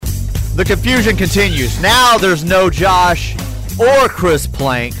The confusion continues. Now there's no Josh or Chris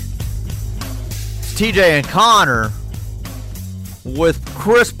Plank. It's TJ and Connor. With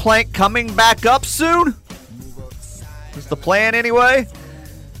Chris Plank coming back up soon? Is the plan anyway?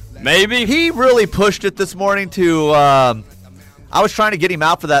 Maybe. He really pushed it this morning to I was trying to get him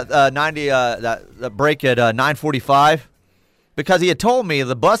out for that that break at 9:45 because he had told me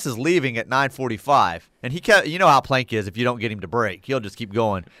the bus is leaving at 9:45, and he kept, you know how Plank is, if you don't get him to break, he'll just keep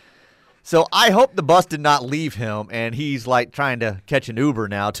going. So I hope the bus did not leave him, and he's like trying to catch an Uber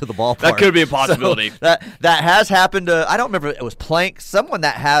now to the ballpark. That could be a possibility. So that has happened to, I don't remember, it was Plank, someone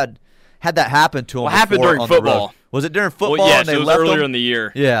that had that happen to him. What happened during football? Was it during football? Well, yes, and they it was left earlier him? in the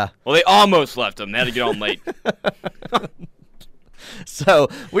year. Yeah. Well, they almost left him. They had to get on late. So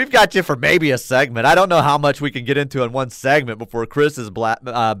we've got you for maybe a segment. I don't know how much we can get into in one segment before Chris is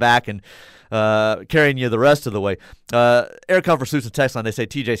back and carrying you the rest of the way. Air Comfort Suits and Text Line, they say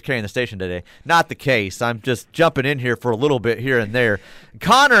TJ's carrying the station today. Not the case. I'm just jumping in here for a little bit here and there.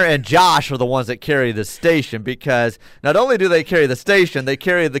 Connor and Josh are the ones that carry the station because not only do they carry the station, they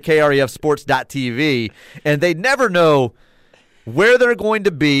carry the KREFsports.tv, and they never know where they're going to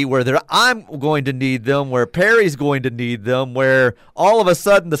be, I'm going to need them, where Perry's going to need them, where all of a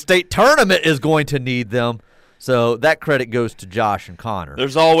sudden the state tournament is going to need them. So that credit goes to Josh and Connor.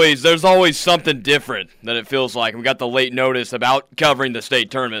 There's always something different that it feels like. We got the late notice about covering the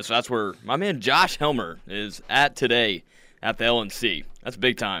state tournament, so that's where my man Josh Helmer is at today at the LNC. That's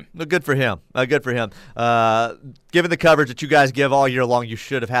big time. Well, good for him. Good for him. Given the coverage that you guys give all year long, you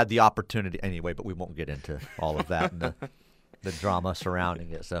should have had the opportunity. Anyway, but we won't get into all of that and the drama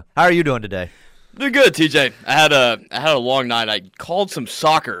surrounding it. So, how are you doing today? Doing good, TJ. I had a long night. I called some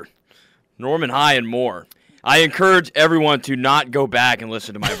soccer, Norman High and more. I encourage everyone to not go back and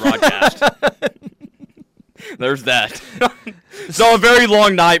listen to my broadcast. There's that. So a very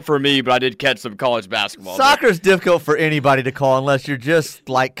long night for me, but I did catch some college basketball. Soccer's difficult for anybody to call unless you're just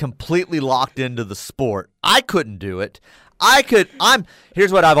like completely locked into the sport. I couldn't do it.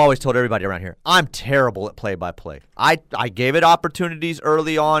 Here's what I've always told everybody around here. I'm terrible at play-by-play. I gave it opportunities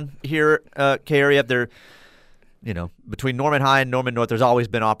early on here at KREF. There, between Norman High and Norman North, there's always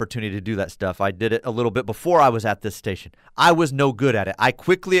been opportunity to do that stuff. I did it a little bit before I was at this station. I was no good at it. I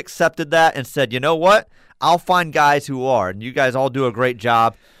quickly accepted that and said, you know what? I'll find guys who are. And you guys all do a great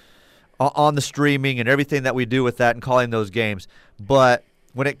job on the streaming and everything that we do with that and calling those games. But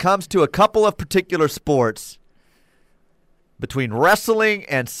when it comes to a couple of particular sports, between wrestling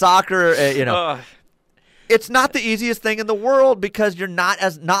and soccer, it's not the easiest thing in the world because you're not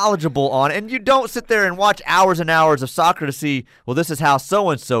as knowledgeable on it. And you don't sit there and watch hours and hours of soccer to see, well, this is how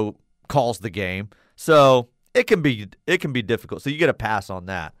so-and-so calls the game. So it can be difficult. So you get a pass on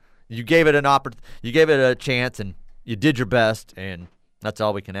that. You gave it you gave it a chance, and you did your best, and that's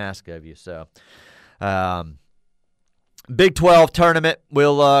all we can ask of you. So Big 12 tournament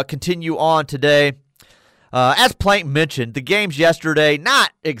will continue on today. As Plank mentioned, the games yesterday,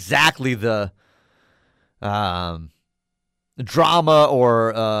 not exactly the drama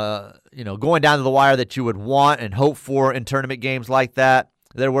or going down to the wire that you would want and hope for in tournament games like that.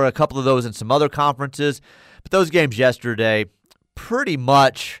 There were a couple of those in some other conferences, but those games yesterday, pretty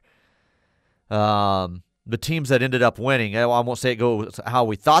much the teams that ended up winning, I won't say it goes how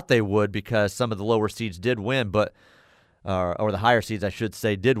we thought they would because some of the lower seeds did win, but or the higher seeds, I should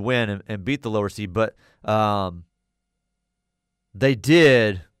say, did win and beat the lower seed, but they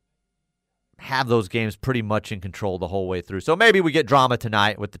did have those games pretty much in control the whole way through. So maybe we get drama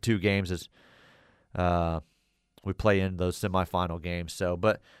tonight with the two games as we play in those semifinal games. So,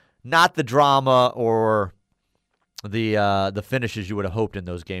 but not the drama or the finishes you would have hoped in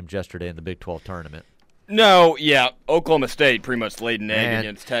those games yesterday in the Big 12 tournament. No, yeah, Oklahoma State pretty much laid an egg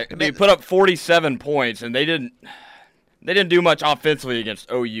against Tech. They put up 47 points, and they didn't do much offensively against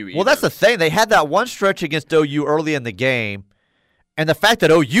OU either. Well, that's the thing. They had that one stretch against OU early in the game, and the fact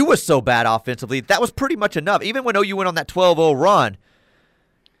that OU was so bad offensively, that was pretty much enough. Even when OU went on that 12-0 run,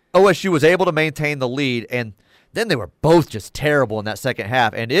 OSU was able to maintain the lead, and then they were both just terrible in that second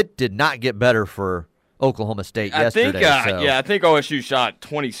half, and it did not get better for Oklahoma State yesterday. I think OSU shot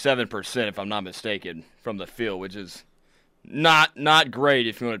 27%, if I'm not mistaken, from the field, which is not great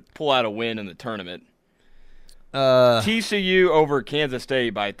if you want to pull out a win in the tournament. TCU over Kansas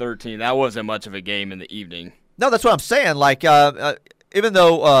State by 13. That wasn't much of a game in the evening. No, that's what I'm saying. Like, even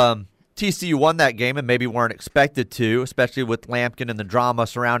though TCU won that game and maybe weren't expected to, especially with Lampkin and the drama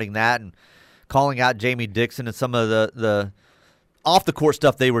surrounding that and calling out Jamie Dixon and some of the off-the-court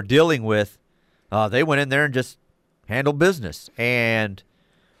stuff they were dealing with, they went in there and just handled business. And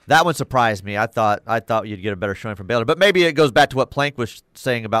That one surprised me. I thought you'd get a better showing from Baylor. But maybe it goes back to what Plank was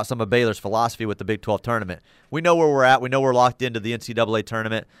saying about some of Baylor's philosophy with the Big 12 tournament. We know where we're at. We know we're locked into the NCAA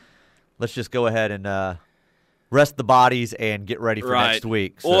tournament. Let's just go ahead and rest the bodies and get ready for next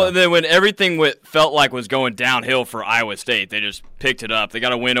week. So. Well, and then when everything felt like was going downhill for Iowa State, they just picked it up. They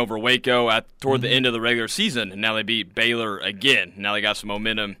got a win over Waco toward the end of the regular season, and now they beat Baylor again. Now they got some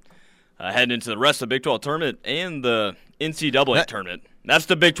momentum heading into the rest of the Big 12 tournament and the NCAA tournament. That's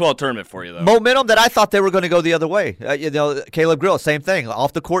the Big 12 tournament for you, though. Momentum that I thought they were going to go the other way. Caleb Grill, same thing.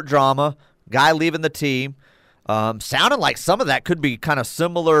 Off the court drama, guy leaving the team. Sounded like some of that could be kind of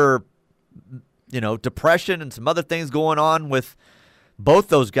similar, depression and some other things going on with both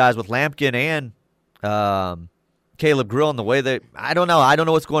those guys, with Lampkin and Caleb Grill, and the way they – I don't know. I don't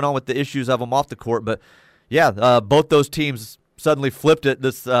know what's going on with the issues of them off the court. But, yeah, both those teams suddenly flipped it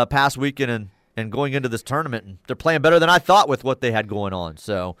this past weekend and going into this tournament, and they're playing better than I thought with what they had going on.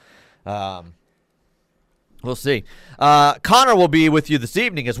 So, we'll see. Connor will be with you this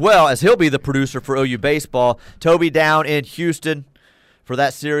evening as well, as he'll be the producer for OU Baseball. Toby down in Houston for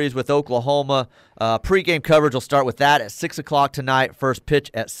that series with Oklahoma. Pre-game coverage will start with that at 6 o'clock tonight. First pitch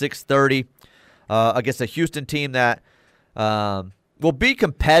at 6:30 against a Houston team that will be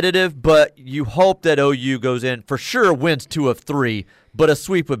competitive, but you hope that OU goes in, for sure wins 2 of 3, but a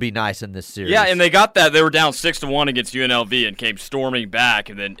sweep would be nice in this series. Yeah, and they got that. They were down 6-1 against UNLV and came storming back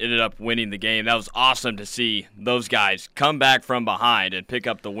and then ended up winning the game. That was awesome to see those guys come back from behind and pick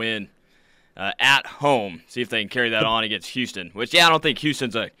up the win at home. See if they can carry that on against Houston, which, I don't think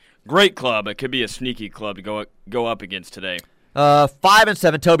Houston's a great club. It could be a sneaky club to go up against today.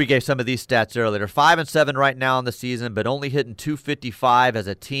 5-7. Toby gave some of these stats earlier. 5-7 right now in the season, but only hitting .255 as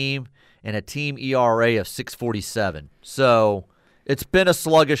a team and a team ERA of 6.47. So it's been a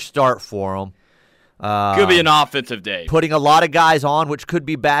sluggish start for them. Could be an offensive day. Putting a lot of guys on, which could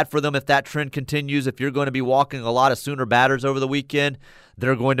be bad for them if that trend continues. If you're going to be walking a lot of Sooner batters over the weekend,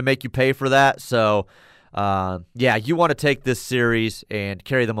 they're going to make you pay for that. So, you want to take this series and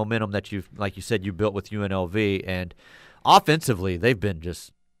carry the momentum that like you said, you built with UNLV. And offensively, they've been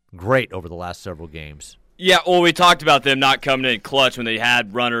just great over the last several games. Yeah, well, we talked about them not coming in clutch when they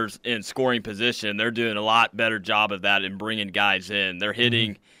had runners in scoring position. They're doing a lot better job of that and bringing guys in. Their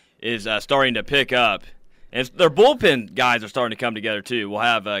hitting is starting to pick up. And their bullpen guys are starting to come together, too. We'll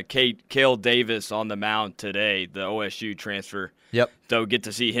have Cale Davis on the mound today, the OSU transfer. Yep. So get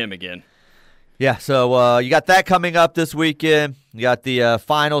to see him again. Yeah, so you got that coming up this weekend. You got the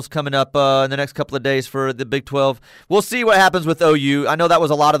finals coming up in the next couple of days for the Big 12. We'll see what happens with OU. I know that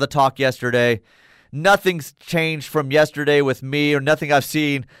was a lot of the talk yesterday. Nothing's changed from yesterday with me, or nothing I've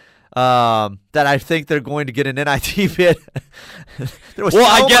seen that I think they're going to get an NIT bid.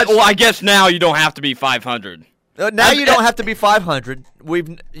 I guess now you don't have to be 500. Now you don't have to be 500.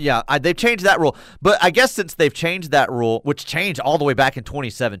 They've changed that rule. But I guess since they've changed that rule, which changed all the way back in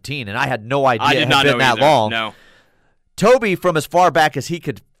 2017, and I had no idea it had been that long. No. Toby, from as far back as he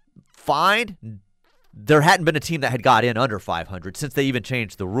could find, there hadn't been a team that had got in under 500 since they even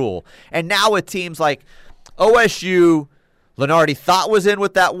changed the rule. And now with teams like OSU, Lenardi thought was in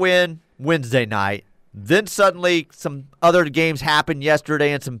with that win Wednesday night. Then suddenly some other games happened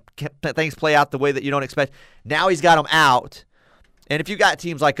yesterday and some things play out the way that you don't expect. Now he's got them out. And if you got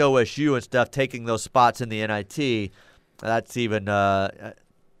teams like OSU and stuff taking those spots in the NIT, that's even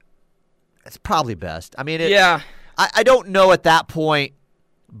it's probably best. I mean, I don't know at that point,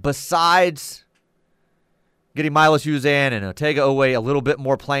 besides getting Milos Uzan and Otega Oweh a little bit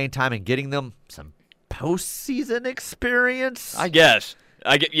more playing time and getting them some postseason experience. I guess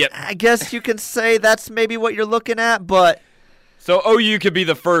you can say that's maybe what you're looking at, but so OU could be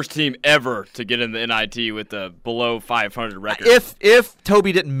the first team ever to get in the NIT with a below 500 record. If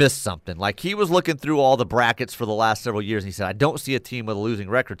Toby didn't miss something, like he was looking through all the brackets for the last several years, and he said, I don't see a team with a losing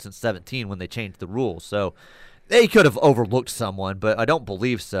record since 2017 when they changed the rules. So they could have overlooked someone, but I don't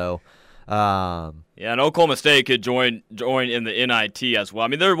believe so. And Oklahoma State could join in the NIT as well. I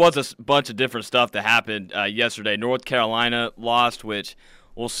mean, there was a bunch of different stuff that happened yesterday. North Carolina lost, which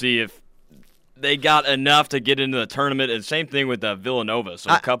we'll see if they got enough to get into the tournament. And same thing with Villanova.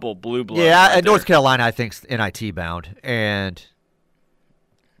 So a couple blue bloods. Yeah, right and North Carolina, I think, is NIT bound. And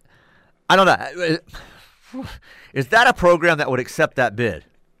I don't know. Is that a program that would accept that bid?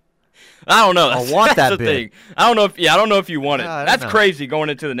 I don't know. I want that the bid. thing. I don't know if you want it. That's know. crazy going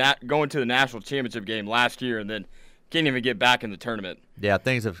to the national championship game last year and then can't even get back in the tournament. Yeah,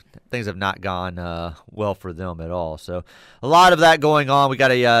 things have not gone well for them at all. So a lot of that going on. We got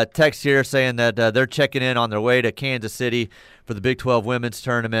a text here saying that they're checking in on their way to Kansas City for the Big 12 women's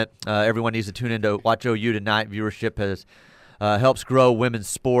tournament. Everyone needs to tune in to watch OU tonight. Viewership has helps grow women's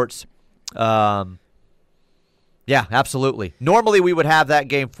sports. Yeah, absolutely. Normally we would have that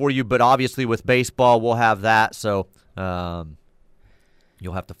game for you, but obviously with baseball we'll have that. So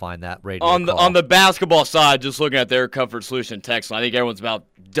you'll have to find that radio call. On the basketball side, just looking at their Comfort Solution text line, I think everyone's about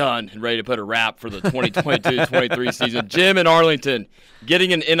done and ready to put a wrap for the 2022-23 season. Jim in Arlington,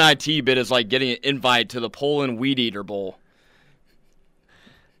 getting an NIT bid is like getting an invite to the Poland Weed Eater Bowl.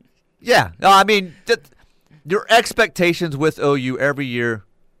 Yeah, I mean, your expectations with OU every year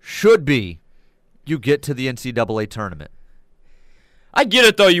should be you get to the NCAA tournament. I get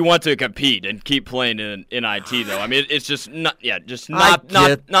it though. You want to compete and keep playing in NIT though. I mean, it's just not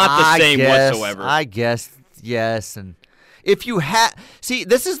the same whatsoever. I guess yes, and if you see,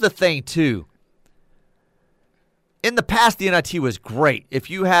 this is the thing too. In the past, the NIT was great.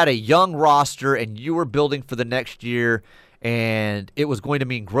 If you had a young roster and you were building for the next year, and it was going to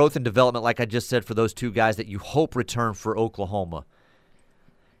mean growth and development, like I just said, for those two guys that you hope return for Oklahoma.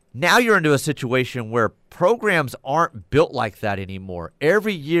 Now you're into a situation where programs aren't built like that anymore.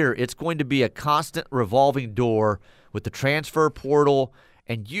 Every year it's going to be a constant revolving door with the transfer portal,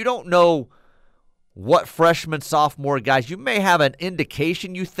 and you don't know what freshman, sophomore guys. You may have an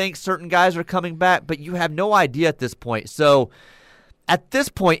indication you think certain guys are coming back, but you have no idea at this point. So at this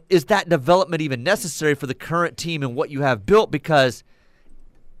point, is that development even necessary for the current team and what you have built? Because,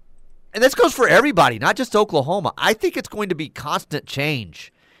 and this goes for everybody, not just Oklahoma, I think it's going to be constant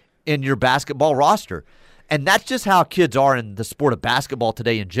change in your basketball roster. And that's just how kids are in the sport of basketball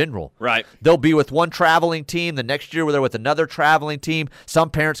today in general. Right. They'll be with one traveling team. The next year they're with another traveling team. Some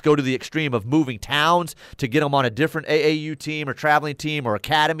parents go to the extreme of moving towns to get them on a different AAU team or traveling team or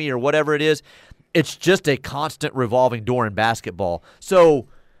academy or whatever it is. It's just a constant revolving door in basketball. So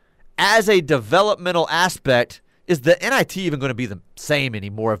as a developmental aspect, is the NIT even going to be the same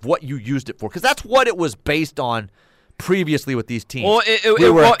anymore of what you used it for? Because that's what it was based on previously with these teams. Well, we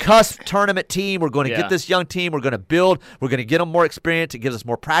were a cusp tournament team. We're going to get this young team. We're going to build. We're going to get them more experience. It gives us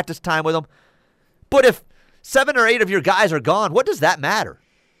more practice time with them. But if 7 or 8 of your guys are gone, what does that matter?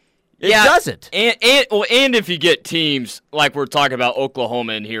 It doesn't. And if you get teams like we're talking about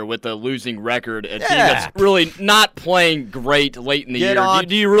Oklahoma in here with a losing record, a team that's really not playing great late in the year,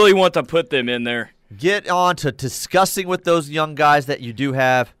 do you really want to put them in there? Get on to discussing with those young guys that you do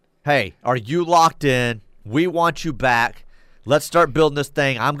have. Hey, are you locked in? We want you back. Let's start building this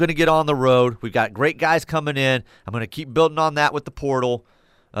thing. I'm going to get on the road. We've got great guys coming in. I'm going to keep building on that with the portal.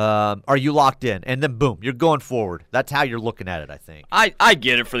 Are you locked in? And then, boom, you're going forward. That's how you're looking at it, I think. I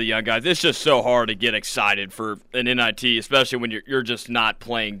get it for the young guys. It's just so hard to get excited for an NIT, especially when you're just not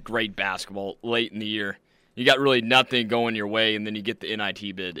playing great basketball late in the year. You got really nothing going your way, and then you get the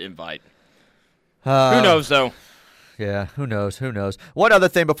NIT bid invite. Who knows, though? Yeah, who knows? Who knows? One other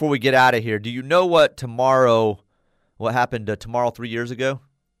thing before we get out of here. Do you know what happened tomorrow 3 years ago?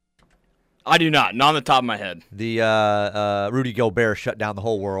 I do not on the top of my head. The Rudy Gobert shut down the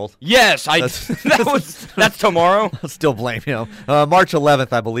whole world. Yes, that's tomorrow. I'll still blame him. March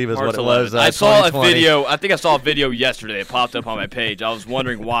 11th, I believe, is March what it 11th. was. I saw a video. I think I saw a video yesterday. It popped up on my page. I was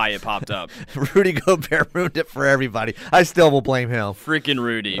wondering why it popped up. Rudy Gobert ruined it for everybody. I still will blame him. Freaking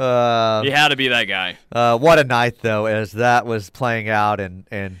Rudy. He had to be that guy. What a night, though, as that was playing out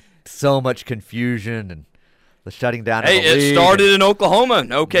and so much confusion and the shutting down of the league. It started in Oklahoma,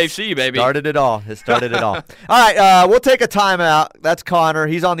 OKC, baby. Started it all. It started it all. All right, we'll take a timeout. That's Connor.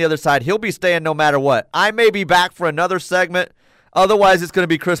 He's on the other side. He'll be staying no matter what. I may be back for another segment. Otherwise, it's going to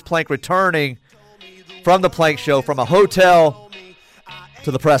be Chris Plank returning from the Plank Show from a hotel to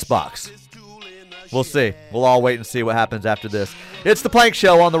the press box. We'll see. We'll all wait and see what happens after this. It's the Plank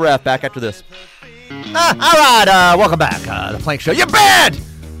Show on the Ref. Back after this. All right, welcome back. The Plank Show. You're banned!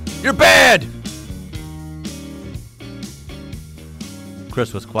 You're banned!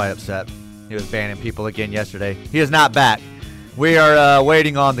 Chris was quite upset. He was banning people again yesterday. He is not back. We are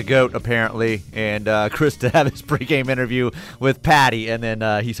waiting on the GOAT, apparently, and Chris to have his pregame interview with Patty, and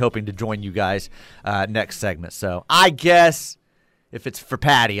then he's hoping to join you guys next segment. So I guess if it's for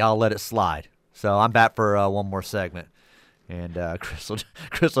Patty, I'll let it slide. So I'm back for one more segment, and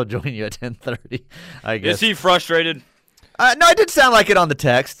Chris will join you at 10:30, I guess. Is he frustrated? No, it did sound like it on the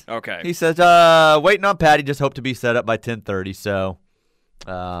text. Okay. He says, waiting on Patty, just hope to be set up by 10:30, so...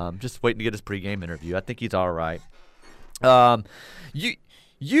 just waiting to get his pregame interview. I think he's all right.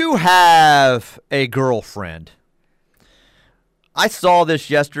 You have a girlfriend. I saw this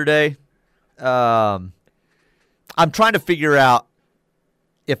yesterday. I'm trying to figure out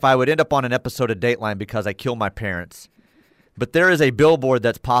if I would end up on an episode of Dateline because I kill my parents. But there is a billboard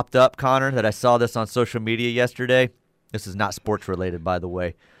that's popped up, Connor, that I saw this on social media yesterday. This is not sports related, by the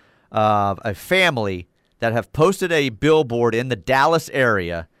way. A family that have posted a billboard in the Dallas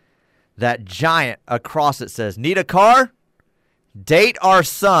area. That giant across it says, "Need a car? Date our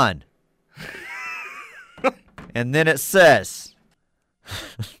son." And then it says,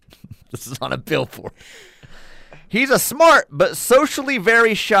 this is on a billboard. "He's a smart but socially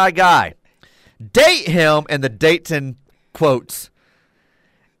very shy guy. Date him," and the date's in quotes,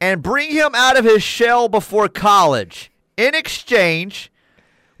 "and bring him out of his shell before college. In exchange,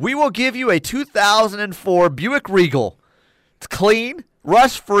 we will give you a 2004 Buick Regal. It's clean,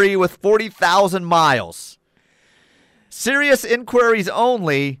 rust-free with 40,000 miles. Serious inquiries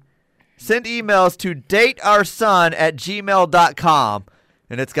only. Send emails to dateourson@gmail.com."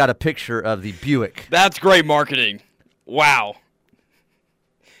 And it's got a picture of the Buick. That's great marketing. Wow.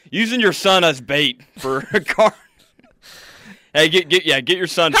 Using your son as bait for a car. Hey, get your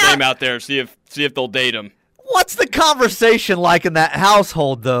son's name out there. See if they'll date him. What's the conversation like in that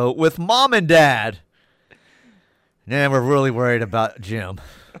household, though, with mom and dad? Yeah, we're really worried about Jim.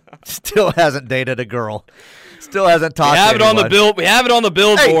 Still hasn't dated a girl. Still hasn't talked to anyone. We have it on the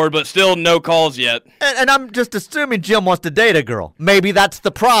billboard, but still no calls yet. And I'm just assuming Jim wants to date a girl. Maybe that's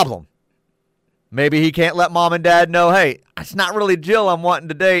the problem. Maybe he can't let mom and dad know, hey, it's not really Jill I'm wanting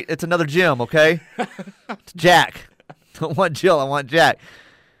to date. It's another Jim, okay? It's Jack. I don't want Jill. I want Jack.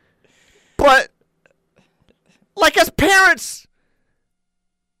 But, like, as parents,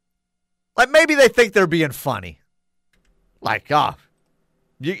 like, maybe they think they're being funny. Like,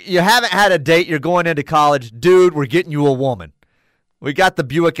 you haven't had a date. You're going into college. Dude, we're getting you a woman. We got the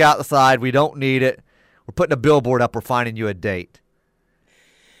Buick outside. We don't need it. We're putting a billboard up. We're finding you a date.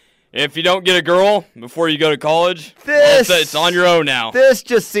 If you don't get a girl before you go to college, it's on your own now. This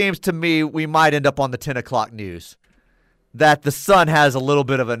just seems to me we might end up on the 10 o'clock news. That the son has a little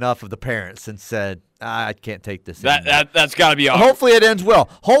bit of enough of the parents and said, I can't take this anymore. That's got to be awkward. Hopefully it ends well.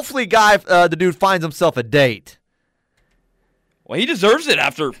 Hopefully the dude finds himself a date. Well, he deserves it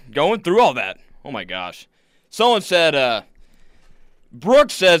after going through all that. Oh, my gosh. Someone said,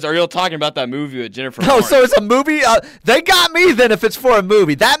 Brooks says, are you talking about that movie with Jennifer Lawrence? Oh, so it's a movie? They got me then if it's for a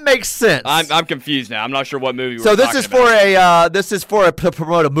movie. That makes sense. I'm confused now. I'm not sure what movie we're talking about. So this is for to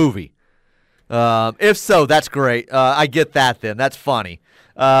promote a movie. If so, that's great. I get that then. That's funny.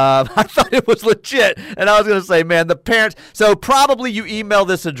 I thought it was legit, and I was going to say, man, the parents. So probably you email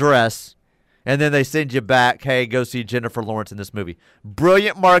this address, and then they send you back, hey, go see Jennifer Lawrence in this movie.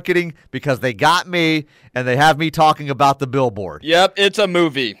 Brilliant marketing because they got me, and they have me talking about the billboard. Yep, it's a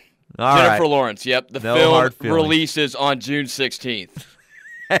movie. All Jennifer right. Lawrence, yep. The No film hard feelings. releases on June 16th.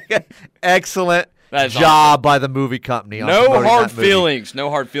 Excellent That is job by the movie company. On No promoting hard that movie. feelings. No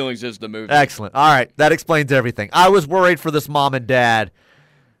hard feelings is the movie. Excellent. All right, that explains everything. I was worried for this mom and dad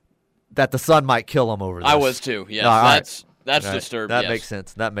that the son might kill him over this. I was too, yes. All right. That's Right. disturbing. That yes. makes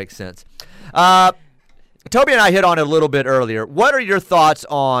sense. That makes sense. Toby and I hit on it a little bit earlier. What are your thoughts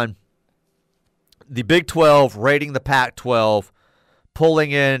on the Big 12 rating the Pac-12,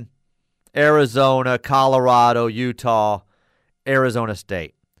 pulling in Arizona, Colorado, Utah, Arizona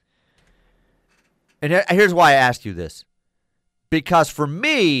State? And here's why I ask you this. Because for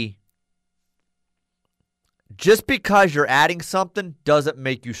me, just because you're adding something doesn't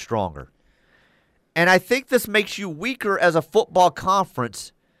make you stronger. And I think this makes you weaker as a football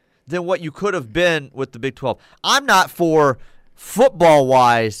conference than what you could have been with the Big 12. I'm not for,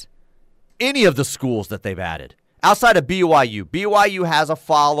 football-wise, any of the schools that they've added. Outside of BYU. BYU has a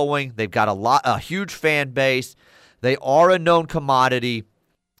following. They've got a huge fan base. They are a known commodity.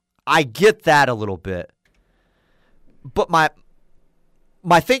 I get that a little bit. But my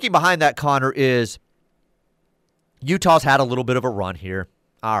thinking behind that, Connor, is Utah's had a little bit of a run here.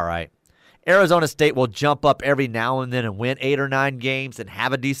 All right. Arizona State will jump up every now and then and win 8 or 9 games and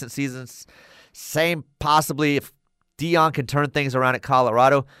have a decent season. Same possibly if Deion can turn things around at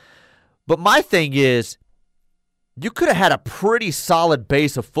Colorado. But my thing is, you could have had a pretty solid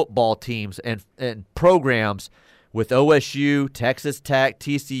base of football teams and programs with OSU, Texas Tech,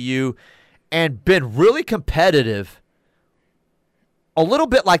 TCU, and been really competitive, a little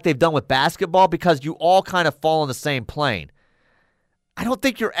bit like they've done with basketball, because you all kind of fall on the same plane. I don't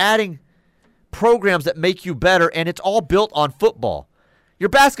think you're adding programs that make you better, and it's all built on football. Your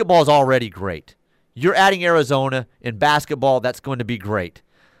basketball is already great. You're adding Arizona in basketball, that's going to be great.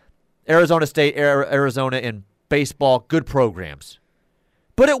 Arizona State, Arizona in baseball, good programs.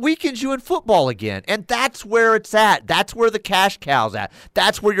 But it weakens you in football again, and that's where it's at. That's where the cash cow's at.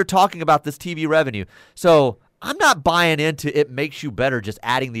 That's where you're talking about this TV revenue. So I'm not buying into it makes you better just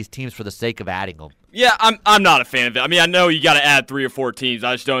adding these teams for the sake of adding them. Yeah, I'm not a fan of it. I mean, I know you got to add 3 or 4 teams.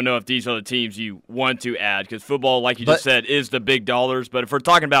 I just don't know if these are the teams you want to add, because football, like you just said, is the big dollars. But if we're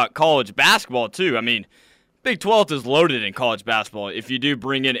talking about college basketball too, I mean, Big 12 is loaded in college basketball. If you do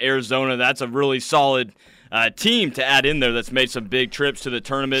bring in Arizona, that's a really solid team to add in there that's made some big trips to the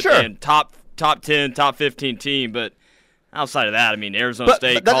tournament and top 10, top 15 team. But outside of that, I mean, Arizona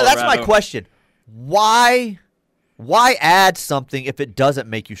State, Colorado. That's my question. Why add something if it doesn't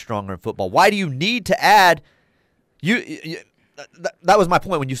make you stronger in football? Why do you need to add that was my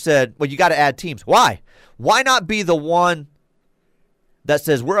point when you said, well, you got to add teams. Why? Why not be the one that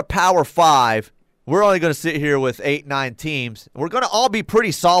says we're a Power 5, we're only going to sit here with 8, 9 teams. We're going to all be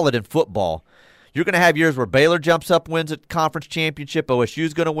pretty solid in football. You're going to have years where Baylor jumps up, wins a conference championship,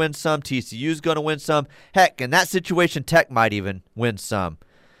 OSU's going to win some, TCU's going to win some. Heck, in that situation, Tech might even win some.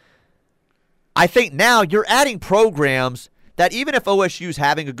 I think now you're adding programs that even if OSU's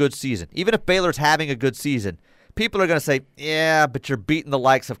having a good season, even if Baylor's having a good season, people are going to say, yeah, but you're beating the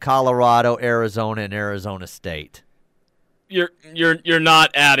likes of Colorado, Arizona, and Arizona State. You're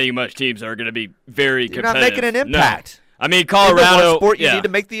not adding much teams that are going to be very competitive. You're not making an impact. No. I mean, Colorado. In the one sport, you need to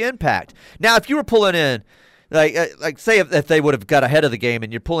make the impact. Now, if you were pulling in, like say if they would have got ahead of the game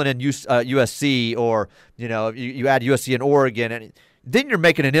and you're pulling in USC or you add USC and Oregon, and then you're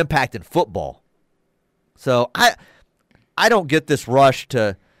making an impact in football. So I don't get this rush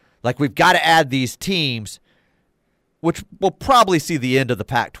to we've got to add these teams, which we'll probably see the end of the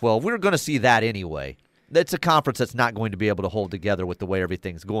Pac-12. We're going to see that anyway. It's a conference that's not going to be able to hold together with the way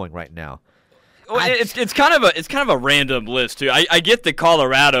everything's going right now. Well, it's kind of a random list too. I get the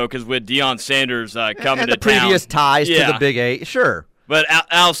Colorado because with Deion Sanders coming to town, and the previous ties to the Big 8, sure. But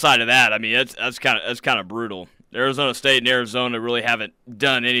outside of that, I mean, that's kind of brutal. Arizona State and Arizona really haven't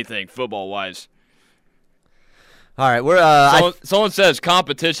done anything football wise. All right, we're someone says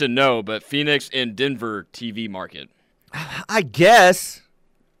competition, no, but Phoenix and Denver TV market. I guess.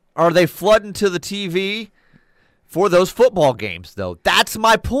 Are they flooding to the TV for those football games, though? That's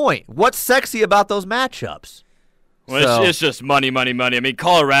my point. What's sexy about those matchups? Well, it's just money, money, money. I mean,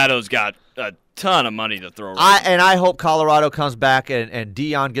 Colorado's got a ton of money to throw around. I hope Colorado comes back and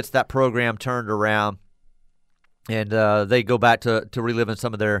Deion gets that program turned around and they go back to reliving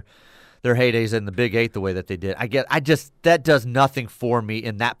some of their heydays in the Big 8 the way that they did. That does nothing for me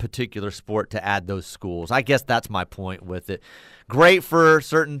in that particular sport to add those schools. I guess that's my point with it. Great for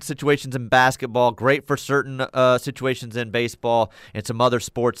certain situations in basketball, great for certain situations in baseball and some other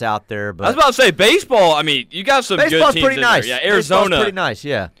sports out there. But I was about to say baseball. I mean, you got some good teams pretty in nice. there. Yeah, Arizona. Baseball's pretty nice,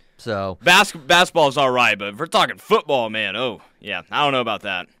 yeah. So basketball's all right, but if we're talking football, man, I don't know about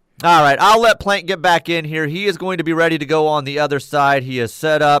that. All right, I'll let Plank get back in here. He is going to be ready to go on the other side. He is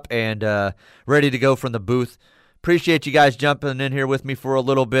set up and ready to go from the booth. Appreciate you guys jumping in here with me for a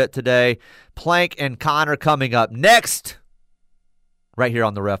little bit today. Plank and Connor coming up next, right here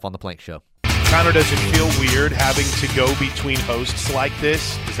on the Ref on the Plank Show. Connor, does it feel weird having to go between hosts like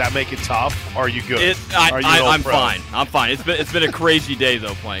this? Does that make it tough? Or are you good? I'm fine. I'm fine. It's been a crazy day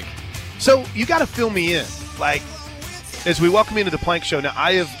though, Plank. So you got to fill me in, as we welcome you into the Plank Show. Now,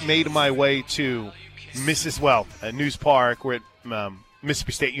 I have made my way to News Park. We're at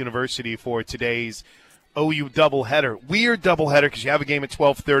Mississippi State University for today's OU doubleheader. Weird doubleheader because you have a game at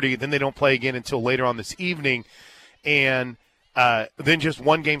 12:30, then they don't play again until later on this evening, and then just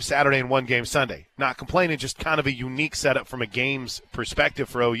one game Saturday and one game Sunday. Not complaining, just kind of a unique setup from a game's perspective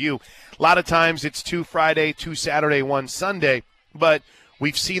for OU. A lot of times it's 2 Friday, 2 Saturday, 1 Sunday, but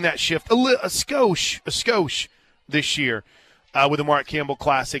we've seen that shift a skosh this year with the Mark Campbell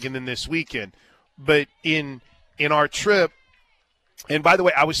Classic and then this weekend. But in our trip, and by the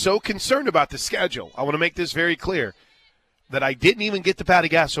way, I was so concerned about the schedule. I want to make this very clear that I didn't even get the Patty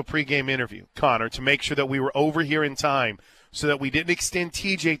Gasso pregame interview, Connor, to make sure that we were over here in time so that we didn't extend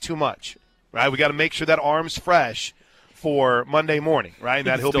TJ too much, right? We got to make sure that arm's fresh for Monday morning, right? And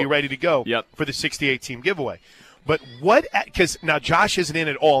that he'll be ready to go for the 68-team giveaway. But because now Josh isn't in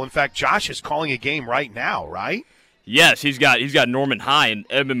at all. In fact, Josh is calling a game right now, right? Yes, he's got Norman High and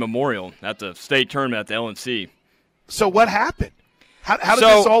Edmond Memorial at the state tournament at the LNC. So what happened? How did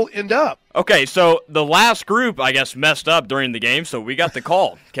this all end up? Okay, so the last group, I guess, messed up during the game, so we got the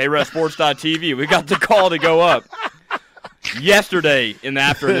call. KREFSports.tv, we got the call to go up yesterday in the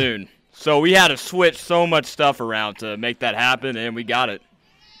afternoon. So we had to switch so much stuff around to make that happen, and we got it.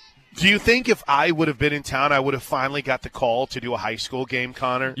 Do you think if I would have been in town, I would have finally got the call to do a high school game,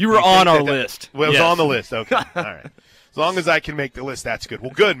 Connor? You were on our list. Well, it was on the list. Okay. All right. As long as I can make the list, that's good.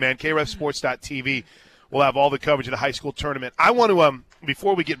 Well, good, man. KREFSports.tv. We'll have all the coverage of the high school tournament. I want to,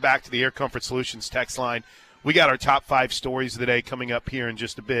 before we get back to the Air Comfort Solutions text line, we got our top 5 stories of the day coming up here in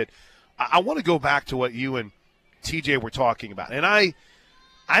just a bit. I want to go back to what you and TJ were talking about. And I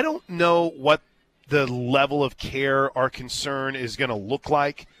don't know what the level of care or concern is going to look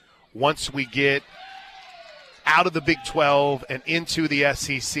like once we get out of the Big 12 and into the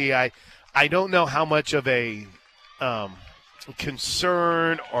SEC, I don't know how much of a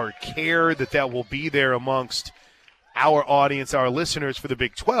concern or care that will be there amongst our audience, our listeners for the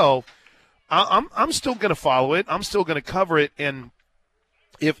Big 12. I'm still going to follow it. I'm still going to cover it. And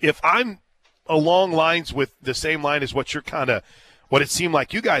if I'm along lines with the same line as what it seemed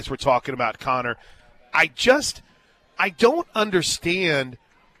like you guys were talking about, Connor, I don't understand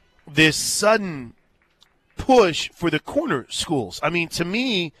this sudden push for the corner schools. I mean, to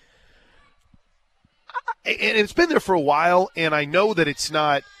me, and it's been there for a while, and I know that it's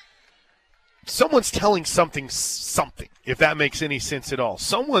not – someone's telling something, if that makes any sense at all.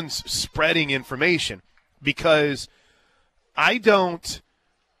 Someone's spreading information, because I don't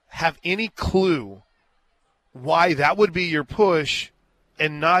have any clue why that would be your push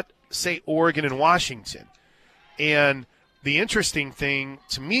and not, say, Oregon and Washington. And the interesting thing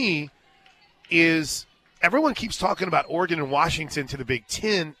to me is everyone keeps talking about Oregon and Washington to the Big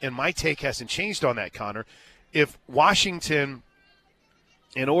Ten, and my take hasn't changed on that, Connor. If Washington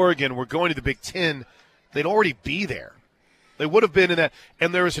and Oregon were going to the Big Ten, they'd already be there. They would have been in that.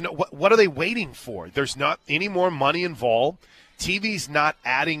 And there is no, what are they waiting for? There's not any more money involved. TV's not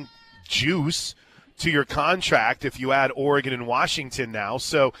adding juice to your contract if you add Oregon and Washington now.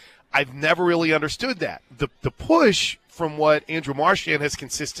 So I've never really understood that. The push from what Andrew Marchand has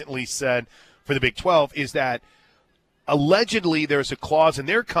consistently said for the Big 12 is that allegedly there's a clause in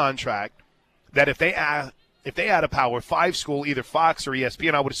their contract that if they add a Power 5 school, either Fox or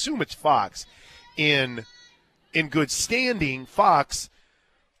ESPN, I would assume it's Fox, in good standing, Fox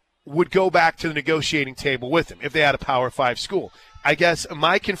would go back to the negotiating table with them if they had a Power 5 school. I guess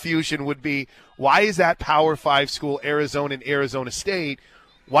my confusion would be, why is that Power 5 school Arizona and Arizona State?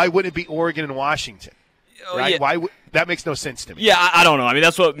 Why wouldn't it be Oregon and Washington? Right? Yeah. That makes no sense to me. Yeah, I don't know. I mean,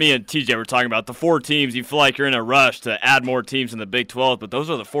 that's what me and TJ were talking about. The 4 teams, you feel like you're in a rush to add more teams in the Big 12, but those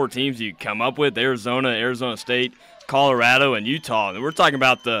are the 4 teams you come up with: Arizona, Arizona State, Colorado, and Utah. And we're talking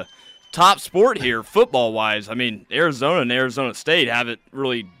about the top sport here, football-wise. I mean, Arizona and Arizona State haven't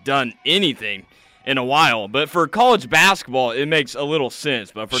really done anything in a while. But for college basketball, it makes a little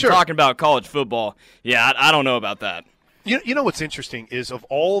sense. But if we're talking about college football, yeah, I don't know about that. You know what's interesting is of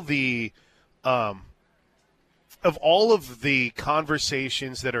all of the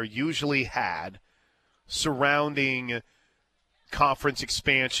conversations that are usually had surrounding conference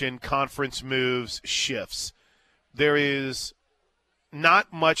expansion, conference moves, shifts, there is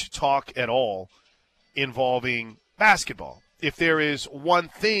not much talk at all involving basketball. If there is one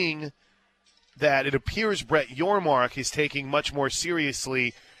thing that it appears Brett Yormark is taking much more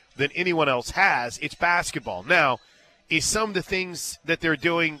seriously than anyone else has, it's basketball. Now, is some of the things that they're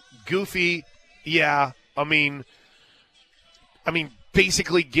doing goofy? Yeah. I mean,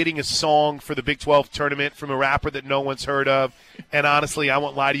 basically getting a song for the Big 12 tournament from a rapper that no one's heard of. And honestly, I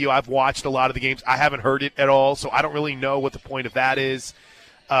won't lie to you, I've watched a lot of the games. I haven't heard it at all, so I don't really know what the point of that is.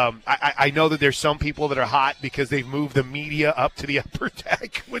 I know that there's some people that are hot because they've moved the media up to the upper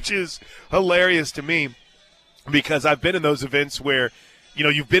deck, which is hilarious to me because I've been in those events where,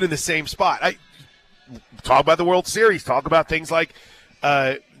 you've been in the same spot. Talk about the World Series. Talk about things like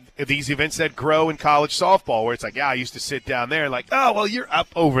these events that grow in college softball where it's like, yeah, I used to sit down there like, oh, well, you're up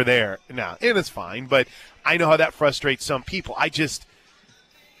over there now. And it's fine, but I know how that frustrates some people. I guess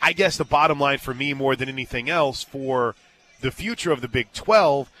the bottom line for me more than anything else for the future of the Big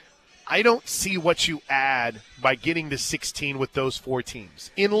 12, I don't see what you add by getting to 16 with those 4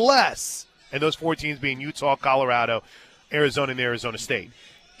 teams. Unless, and those 4 teams being Utah, Colorado, Arizona, and Arizona State.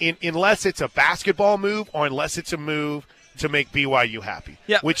 Unless it's a basketball move or unless it's a move to make BYU happy,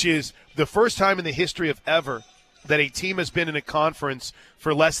 which is the first time in the history of ever that a team has been in a conference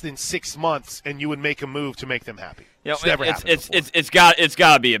for less than 6 months and you would make a move to make them happy. It's never happened before. It's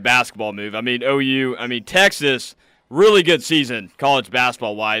got to be a basketball move. I mean, OU, Texas, really good season college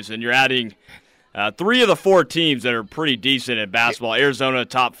basketball-wise, and you're adding 3 of the 4 teams that are pretty decent at basketball. Arizona,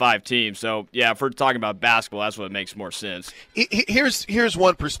 top 5 teams. So, yeah, if we're talking about basketball, that's what makes more sense. Here's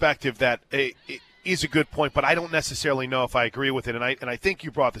one perspective that is a good point, but I don't necessarily know if I agree with it. And I think you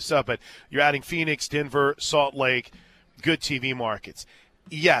brought this up, but you're adding Phoenix, Denver, Salt Lake, good TV markets.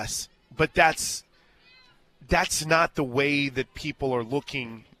 Yes, but that's not the way that people are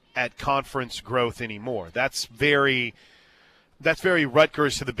looking at conference growth anymore. That's very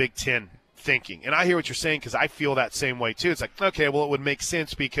Rutgers to the Big Ten thinking. And I hear what you're saying because I feel that same way too. It's like, okay, well, it would make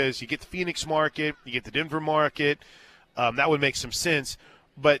sense because you get the Phoenix market, you get the Denver market. That would make some sense.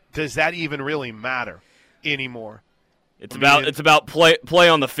 But does that even really matter anymore? It's about play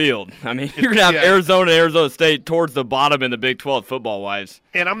on the field. I mean, you're gonna have Arizona and Arizona State towards the bottom in the Big 12 football wise.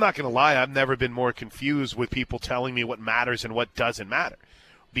 And I'm not gonna lie, I've never been more confused with people telling me what matters and what doesn't matter.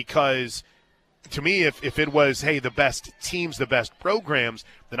 Because to me, if it was, hey, the best teams, the best programs,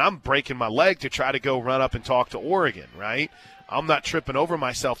 then I'm breaking my leg to try to go run up and talk to Oregon, right? I'm not tripping over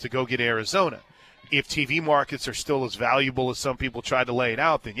myself to go get Arizona. If TV markets are still as valuable as some people try to lay it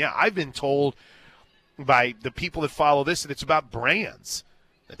out, then yeah, I've been told by the people that follow this that it's about brands.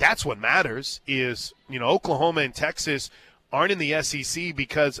 That's what matters is, Oklahoma and Texas aren't in the SEC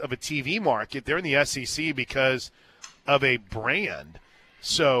because of a TV market. They're in the SEC because of a brand.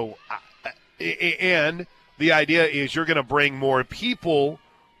 So, and the idea is you're going to bring more people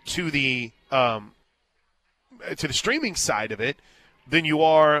to the streaming side of it than you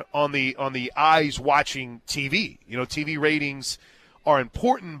are on the eyes watching TV. TV ratings are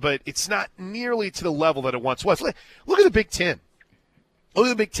important, but it's not nearly to the level that it once was. Look at the Big Ten. Look at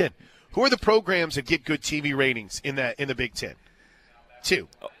the Big Ten. Who are the programs that get good TV ratings in the Big Ten? 2,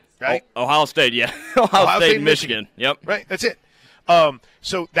 right? Ohio State, yeah. Ohio State and Michigan. Yep. Right, that's it.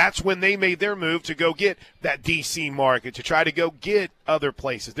 So that's when they made their move to go get that DC market, to try to go get other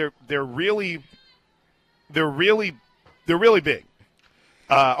places. They're really big.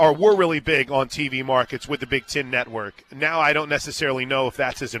 Or were really big on TV markets with the Big Ten network. Now I don't necessarily know if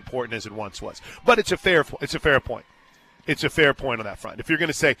that's as important as it once was, but it's a fair point. It's a fair point on that front. If you're going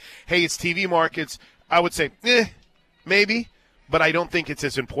to say, hey, it's TV markets, I would say, maybe, but I don't think it's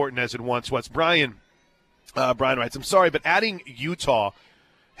as important as it once was. Brian writes, I'm sorry, but adding Utah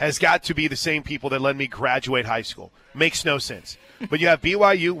has got to be the same people that let me graduate high school. Makes no sense. But you have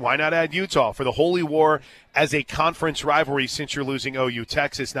BYU. Why not add Utah for the Holy War as a conference rivalry since you're losing OU?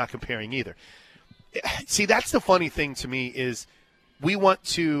 Texas, not comparing either. See, that's the funny thing to me is we want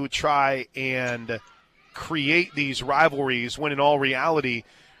to try and create these rivalries when in all reality,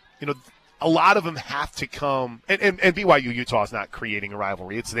 a lot of them have to come. And BYU Utah is not creating a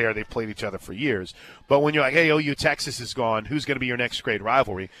rivalry. It's there. They've played each other for years. But when you're like, hey, OU Texas is gone, who's going to be your next great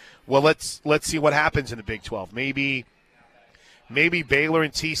rivalry? Well, let's see what happens in the Big 12. Maybe Baylor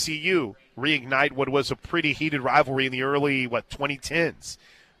and TCU reignite what was a pretty heated rivalry in the early 2010s,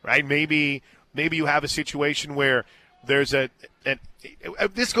 right? Maybe you have a situation where there's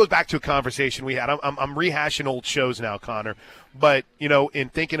this goes back to a conversation we had. I'm rehashing old shows now, Connor, but in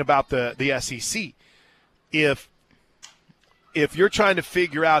thinking about the SEC, if you're trying to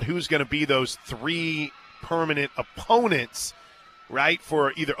figure out who's going to be those 3 permanent opponents, right,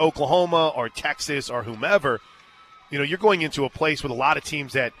 for either Oklahoma or Texas or whomever. You're going into a place with a lot of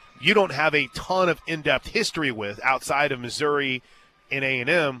teams that you don't have a ton of in-depth history with outside of Missouri and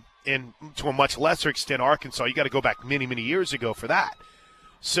A&M, and to a much lesser extent Arkansas. You got to go back many, many years ago for that.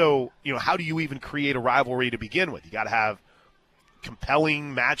 So, how do you even create a rivalry to begin with? You got to have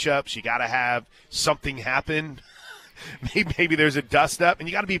compelling matchups. You got to have something happen. Maybe there's a dust-up, and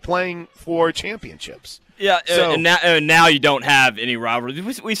you got to be playing for championships. Yeah, so, and now you don't have any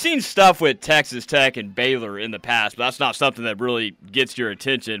rivalries. We've seen stuff with Texas Tech and Baylor in the past, but that's not something that really gets your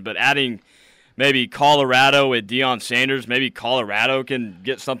attention. But adding maybe Colorado with Deion Sanders, maybe Colorado can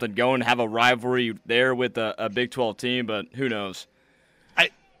get something going, have a rivalry there with a Big 12 team, but who knows?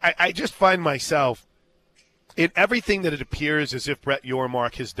 I just find myself in everything that it appears as if Brett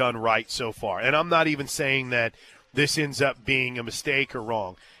Yormark has done right so far. And I'm not even saying that this ends up being a mistake or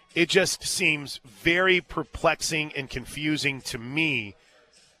wrong. It just seems very perplexing and confusing to me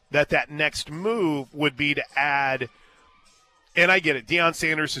that next move would be to add, and I get it, Deion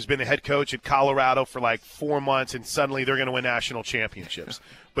Sanders has been the head coach at Colorado for 4 months, and suddenly they're going to win national championships.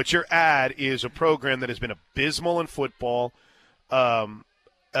 But your ad is a program that has been abysmal in football,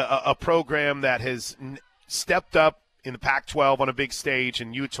 a program that has stepped up in the Pac-12 on a big stage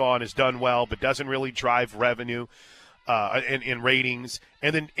in Utah and has done well, but doesn't really drive revenue. In ratings,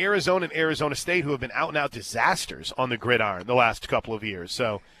 and then Arizona and Arizona State, who have been out-and-out disasters on the gridiron the last couple of years.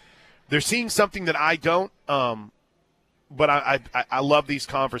 So they're seeing something that I don't, but I love these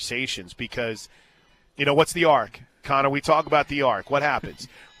conversations because, what's the arc? Connor, we talk about the arc. What happens?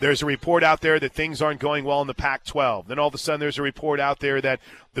 There's a report out there that things aren't going well in the Pac-12. Then all of a sudden there's a report out there that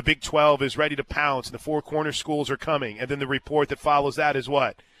the Big 12 is ready to pounce and the 4 corner schools are coming. And then the report that follows that is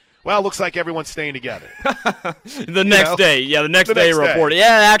what? Well, it looks like everyone's staying together. The next day report.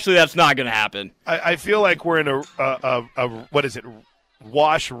 Yeah, actually, that's not going to happen. I feel like we're in a what is it?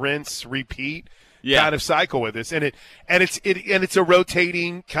 Wash, rinse, repeat kind of cycle with this, and it's a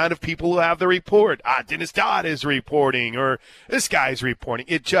rotating kind of people who have the report. Dennis Dodd is reporting, or this guy's reporting.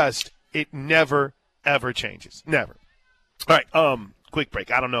 It never ever changes. Never. All right. quick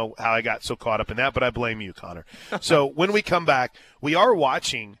break. I don't know how I got so caught up in that, but I blame you, Connor. So when we come back, we are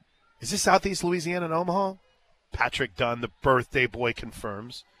watching. Is this Southeast Louisiana in Omaha? Patrick Dunn, the birthday boy,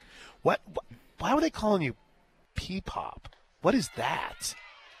 confirms. Why were they calling you P-Pop? What is that?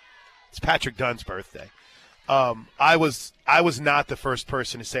 It's Patrick Dunn's birthday. I was not the first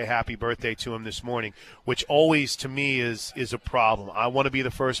person to say happy birthday to him this morning, which always to me is a problem. I want to be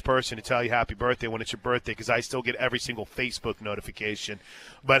the first person to tell you happy birthday when it's your birthday because I still get every single Facebook notification.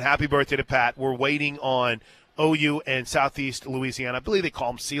 But happy birthday to Pat. We're waiting on OU and Southeast Louisiana. I believe they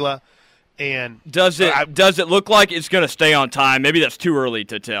call him Sela. And does it look like it's going to stay on time? Maybe that's too early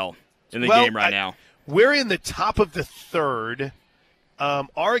to tell in the game right now. We're in the top of the third.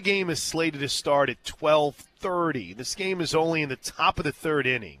 Our game is slated to start at 12:30. This game is only in the top of the third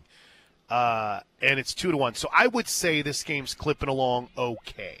inning, and it's 2-1. So I would say this game's clipping along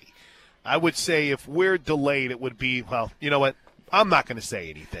okay. I would say if we're delayed, it would be, well, you know what? I'm not going to say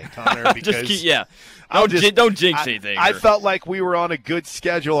anything, Connor, because don't jinx anything. I felt like we were on a good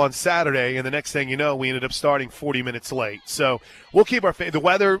schedule on Saturday, and the next thing you know, we ended up starting 40 minutes late. So we'll keep our the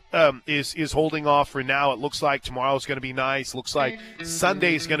weather is holding off for now. It looks like tomorrow's going to be nice. Looks like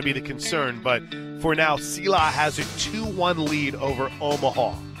Sunday's going to be the concern, but for now, Sela has a 2-1 lead over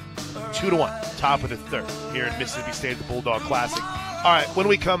Omaha. 2-1, top of the third here in Mississippi State at the Bulldog Classic. All right, when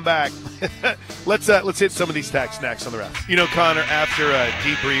we come back, let's hit some of these texts next on the ref. You know, Connor, after a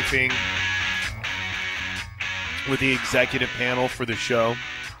debriefing with the executive panel for the show,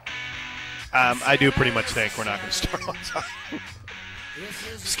 I do pretty much think we're not going to start on time.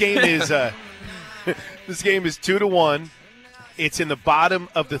 This game is 2-1. It's in the bottom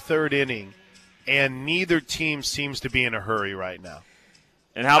of the third inning, and neither team seems to be in a hurry right now.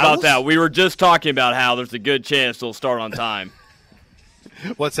 And how about that? We were just talking about how there's a good chance they'll start on time.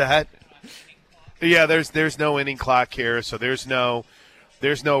 What's that? Yeah, there's no inning clock here, so there's no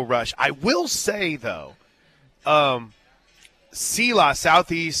rush. I will say though, Sela,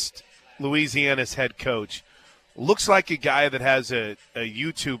 Southeast Louisiana's head coach, looks like a guy that has a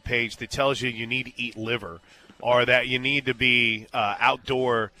YouTube page that tells you need to eat liver, or that you need to be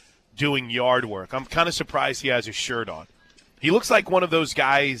outdoor doing yard work. I'm kind of surprised he has his shirt on. He looks like one of those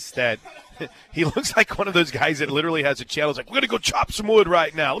guys that literally has a channel. It's like, we're going to go chop some wood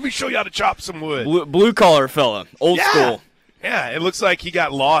right now. Let me show you how to chop some wood. Blue-collar fella, old school. Yeah, it looks like he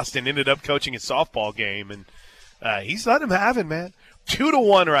got lost and ended up coaching a softball game, and he's letting him have it, man.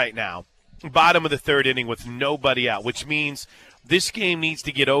 2-1 right now, bottom of the third inning with nobody out, which means this game needs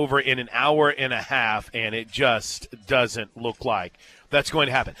to get over in an hour and a half, and it just doesn't look like that's going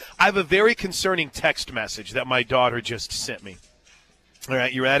to happen. I have a very concerning text message that my daughter just sent me. All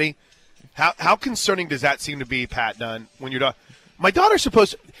right, you ready? How concerning does that seem to be, Pat Dunn, when your daughter – my daughter's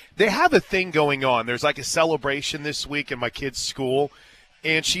supposed to – they have a thing going on. There's like a celebration this week in my kid's school,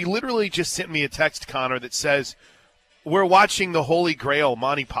 and she literally just sent me a text, Connor, that says, we're watching the Holy Grail,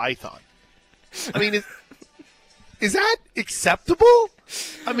 Monty Python. I mean, is that acceptable?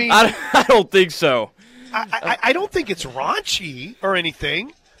 I mean – I don't think so. I don't think it's raunchy or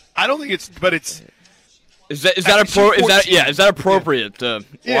anything. I don't think it's – but it's – Is that appropriate to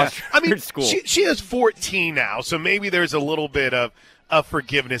watch her at school? She is 14 now, so maybe there's a little bit of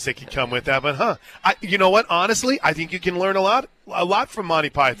forgiveness that can come with that. But you know what? Honestly, I think you can learn a lot from Monty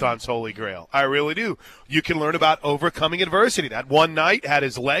Python's Holy Grail. I really do. You can learn about overcoming adversity. That one night had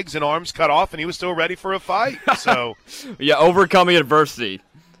his legs and arms cut off, and he was still ready for a fight. So yeah, overcoming adversity.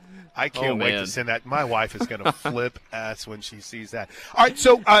 I can't wait to send that. My wife is going to flip ass when she sees that. All right,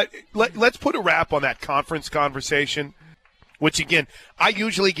 so let's put a wrap on that conference conversation, which, again, I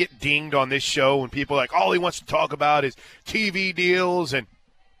usually get dinged on this show when people are like, all he wants to talk about is TV deals and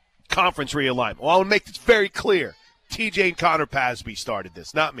conference realignment. Well, I want to make this very clear. TJ and Connor Pasby started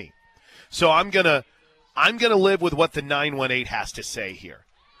this, not me. So I'm gonna live with what the 918 has to say here.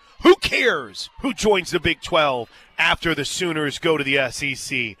 Who cares who joins the Big 12 after the Sooners go to the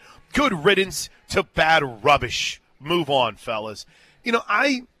SEC? Good riddance to bad rubbish. Move on, fellas. You know,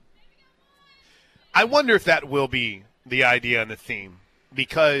 I wonder if that will be the idea and the theme,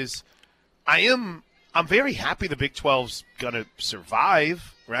 because I'm very happy the Big 12's going to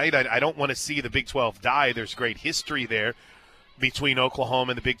survive, right? I don't want to see the Big 12 die. There's great history there between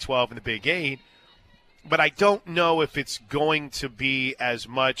Oklahoma and the Big 12 and the Big 8. But I don't know if it's going to be as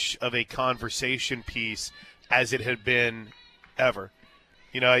much of a conversation piece as it had been ever.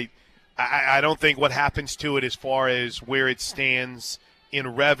 You know, I don't think what happens to it as far as where it stands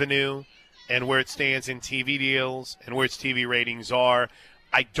in revenue and where it stands in TV deals and where its TV ratings are,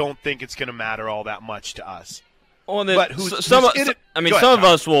 I don't think it's going to matter all that much to us. Well, then, but who's some in it? I mean, Go ahead, some of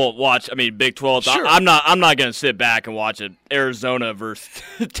Tom. us will watch. I mean, Big 12. Sure. I'm not going to sit back and watch it. Arizona versus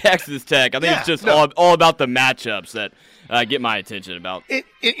Texas Tech. I think it's just all about the matchups that get my attention about. And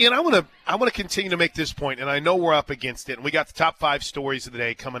I want to continue to make this point, and I know we're up against it, and we got the top 5 stories of the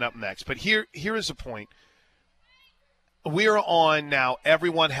day coming up next. But here is a point. We're on now,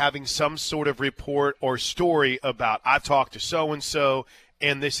 everyone having some sort of report or story about, I've talked to so-and-so,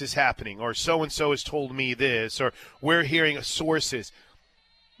 and this is happening, or so-and-so has told me this, or we're hearing sources.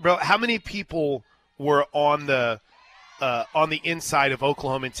 Bro, how many people were on the inside of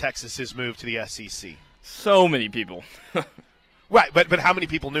Oklahoma and Texas's move to the SEC? So many people. Right, but how many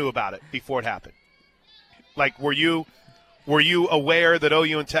people knew about it before it happened? Like, were you aware that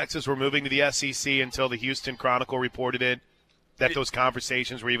OU and Texas were moving to the SEC until the Houston Chronicle reported it? That those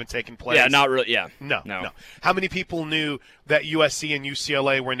conversations were even taking place? Yeah, not really. Yeah. No. How many people knew that USC and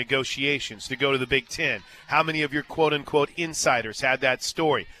UCLA were in negotiations to go to the Big Ten? How many of your quote-unquote insiders had that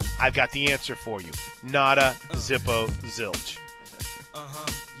story? I've got the answer for you. Nada, zippo, zilch.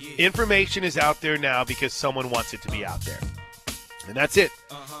 Information is out there now because someone wants it to be out there. And that's it.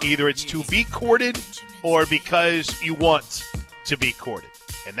 Either it's to be courted or because you want to be courted.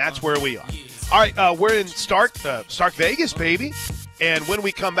 And that's where we are. All right, we're in Stark Vegas, baby. And when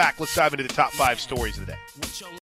we come back, let's dive into the top 5 stories of the day.